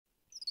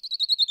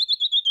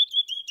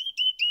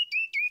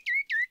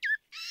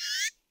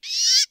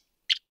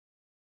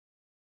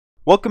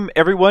Welcome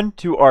everyone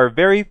to our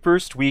very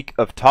first week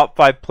of top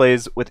 5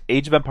 plays with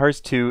Age of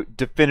Empires 2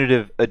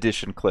 Definitive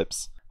Edition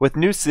clips. With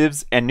new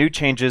civs and new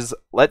changes,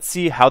 let's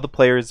see how the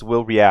players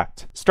will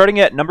react. Starting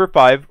at number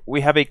 5,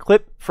 we have a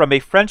clip from a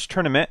French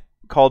tournament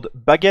called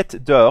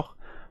Baguette D'or,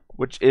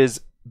 which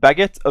is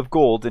Baguette of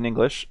Gold in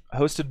English,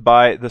 hosted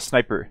by the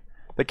Sniper.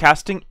 The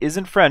casting is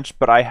in French,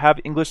 but I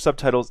have English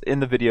subtitles in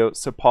the video,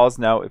 so pause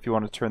now if you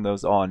want to turn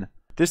those on.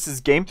 This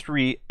is game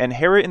 3, and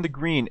Hera in the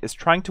green is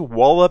trying to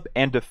wall up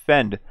and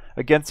defend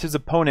against his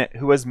opponent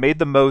who has made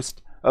the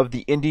most of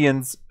the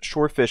Indians'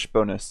 shorefish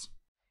bonus.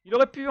 Il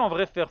aurait pu en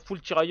vrai faire full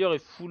tirailleur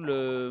et full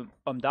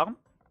homme d'armes.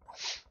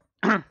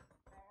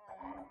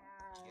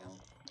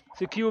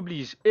 Ce qui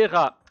oblige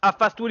Hera à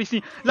fast wall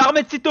ici.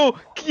 L'armée de TaToH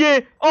qui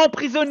est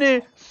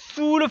emprisonnée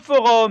sous le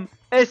forum.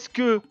 Est-ce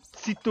que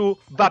TaToH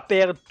va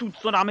perdre toute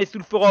son armée sous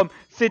le forum?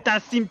 C'est un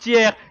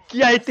cimetière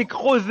qui a été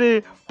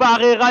creusé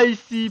par Hera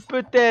ici.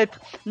 Peut-être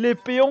les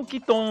péons qui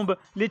tombent,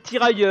 les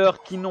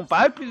tirailleurs qui n'ont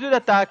pas plus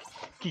d'attaque,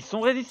 qui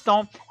sont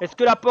résistants. Est-ce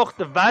que la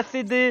porte va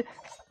céder?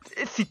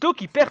 TaToH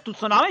qui perd toute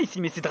son armée ici,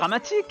 mais c'est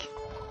dramatique.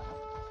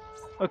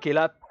 Ok,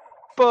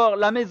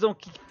 la maison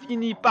qui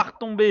finit par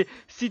tomber.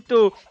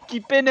 TaToH qui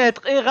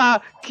pénètre,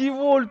 Hera qui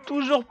vole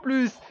toujours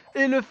plus.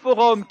 Et le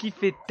forum qui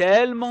fait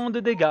tellement de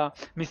dégâts.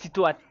 Mais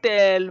TaToH a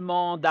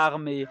tellement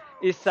d'armées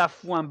et ça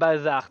fout un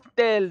bazar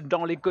tel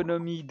dans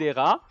l'économie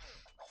d'Hera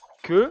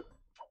que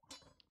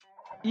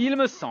il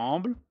me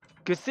semble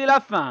que c'est la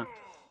fin.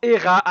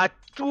 Hera a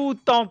tout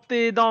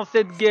tenté dans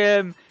cette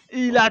game.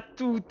 Il a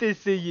tout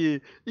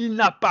essayé. Il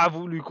n'a pas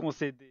voulu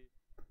concéder.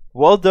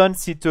 Well done,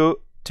 TaToH,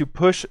 to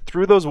push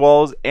through those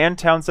walls and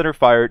town center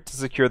fire to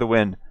secure the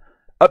win.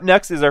 Up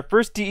next is our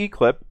first DE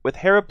clip with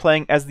Hera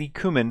playing as the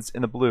Cumans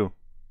in the blue.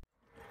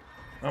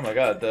 Oh my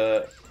god,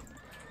 the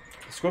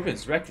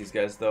Scorpions wreck these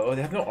guys though. Oh,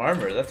 they have no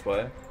armor, that's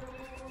why.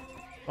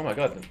 Oh my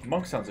god, the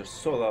monk sounds are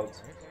so loud.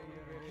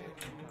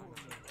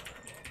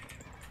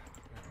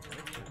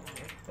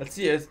 Let's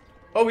see it.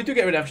 Oh, we do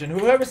get redemption.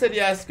 Whoever said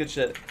yes, good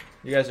shit.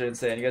 You guys are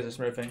insane. You guys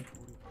are smurfing.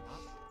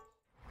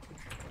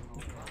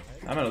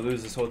 I'm gonna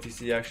lose this whole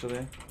TC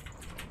actually,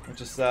 which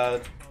is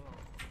sad.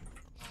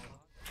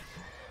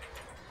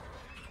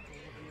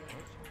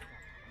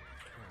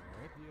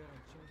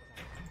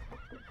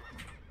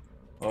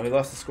 Oh, he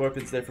lost the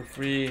Scorpions there for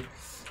free.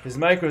 His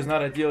micro is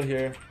not ideal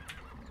here.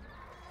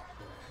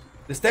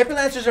 The Steppe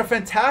Lancers are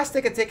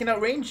fantastic at taking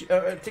out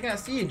taking out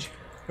siege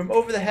from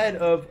over the head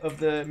of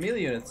the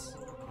melee units.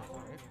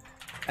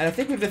 And I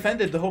think we've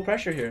defended the whole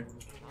pressure here.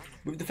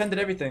 We've defended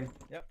everything.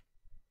 Yep.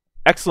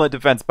 Excellent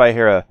defense by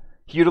Hera.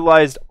 He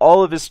utilized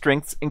all of his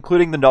strengths,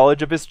 including the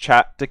knowledge of his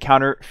chat, to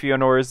counter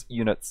Fionor's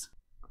units.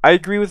 I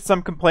agree with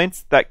some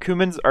complaints that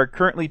Cumans are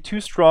currently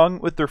too strong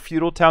with their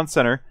feudal town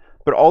center,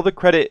 but all the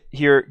credit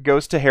here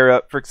goes to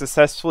Hera for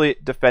successfully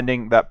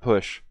defending that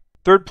push.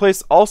 Third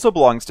place also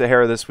belongs to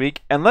Hera this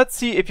week, and let's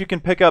see if you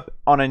can pick up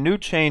on a new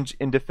change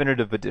in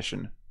Definitive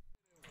Edition.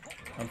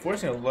 I'm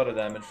forcing a lot of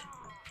damage.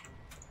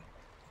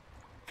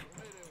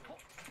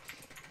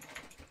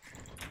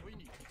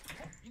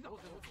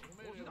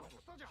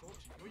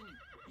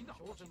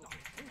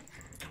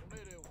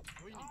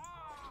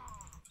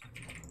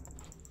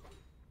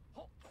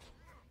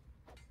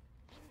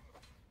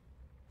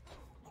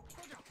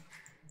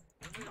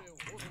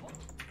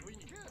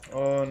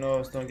 Oh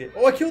no, Stone Gate.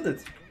 Oh, I killed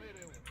it!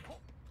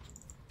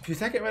 If you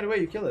attack it right away,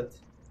 you kill it.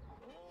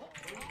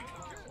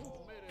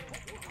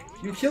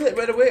 You kill it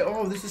right away!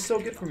 Oh, this is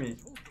so good for me.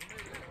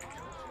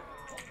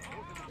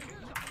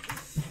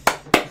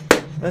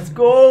 Let's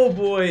go,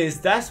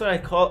 boys! That's what I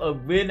call a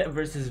win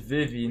versus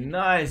Vivi.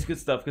 Nice, good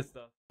stuff, good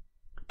stuff.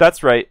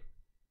 That's right.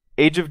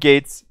 Age of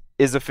Gates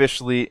is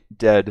officially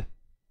dead.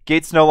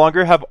 Gates no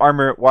longer have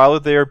armor while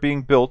they are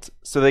being built,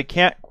 so they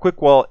can't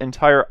quick wall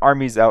entire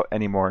armies out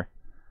anymore.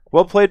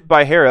 Well played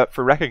by Hera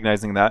for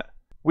recognizing that.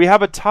 We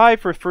have a tie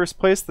for first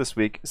place this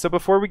week, so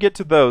before we get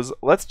to those,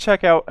 let's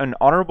check out an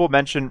honorable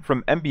mention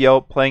from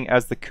MBL playing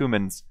as the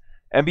Cumans.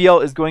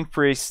 MBL is going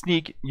for a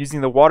sneak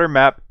using the water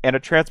map and a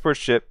transport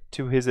ship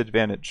to his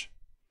advantage.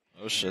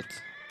 Oh shit.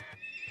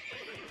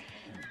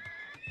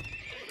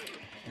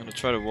 I'm gonna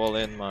try to wall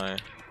in my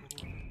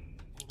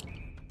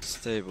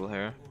stable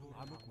here.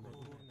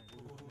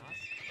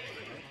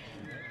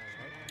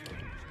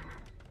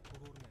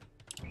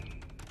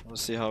 We'll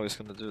see how he's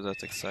gonna do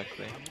that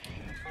exactly.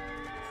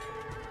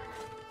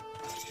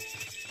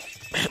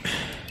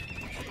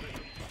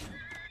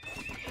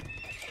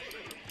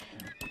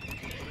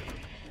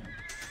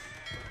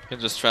 You can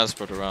just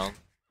transport around.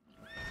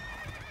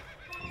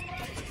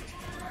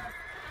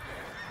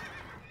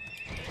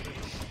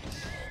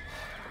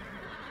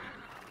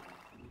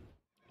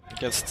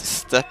 Against the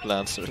Steppe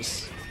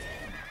Lancers.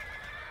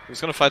 He's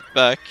gonna fight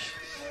back.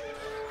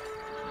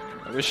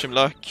 I wish him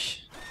luck.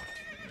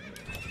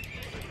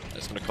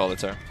 I'm just gonna call it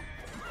there.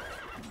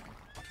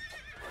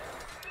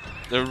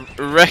 They're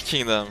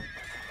wrecking them.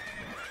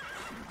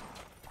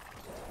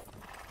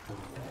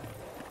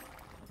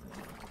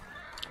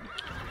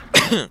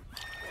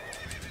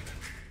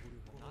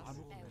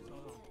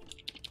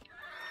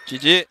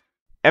 GG.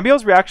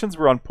 MBL's reactions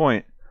were on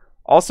point.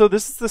 Also,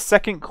 this is the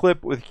second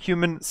clip with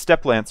human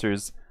Steppe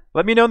Lancers.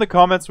 Let me know in the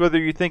comments whether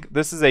you think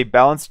this is a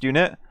balanced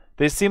unit.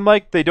 They seem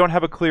like they don't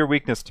have a clear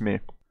weakness to me.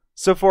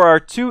 So for our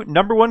two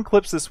 #1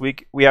 clips this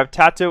week, we have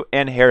TaToH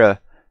and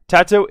Hera.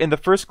 TaToH in the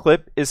first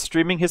clip is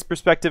streaming his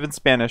perspective in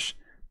Spanish,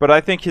 but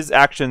I think his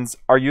actions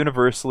are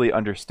universally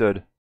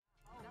understood.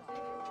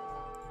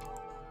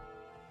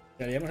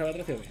 ¿Salíamos a la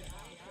otra ciudad?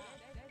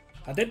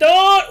 ¡Atento!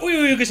 ¡Uy,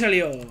 uy, que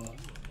salió!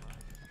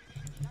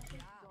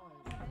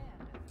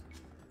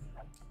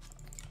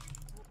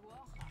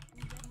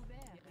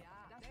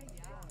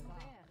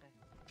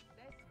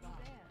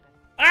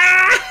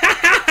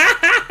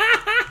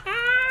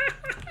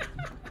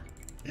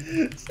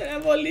 Se la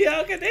hemos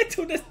liado, que te he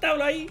hecho un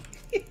establo ahí.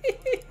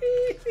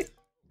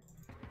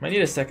 Might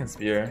need a second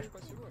spear.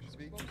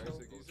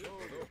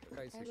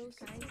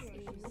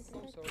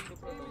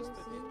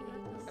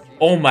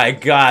 Oh my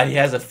god, he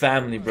has a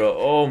family, bro.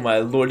 Oh my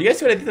lord. You guys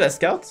see what I did to that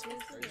scout?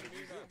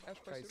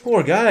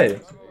 Poor guy.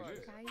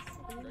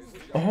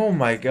 Oh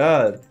my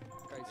god.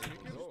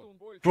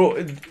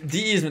 Bro,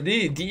 DE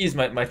is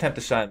my time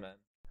to shine, man.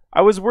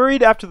 I was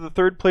worried after the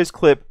third place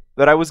clip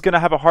that I was going to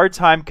have a hard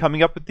time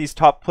coming up with these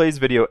top plays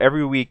video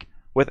every week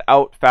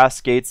without fast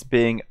skates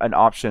being an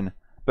option.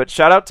 But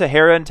shout out to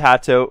Hera and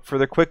TaToH for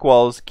their quick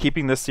walls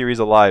keeping this series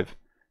alive.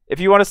 If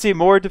you want to see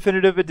more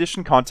Definitive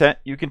Edition content,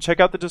 you can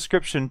check out the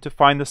description to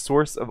find the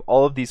source of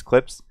all of these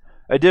clips.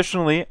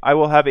 Additionally, I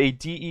will have a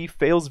DE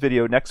fails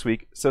video next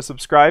week, so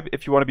subscribe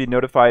if you want to be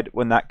notified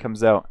when that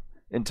comes out.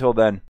 Until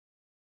then.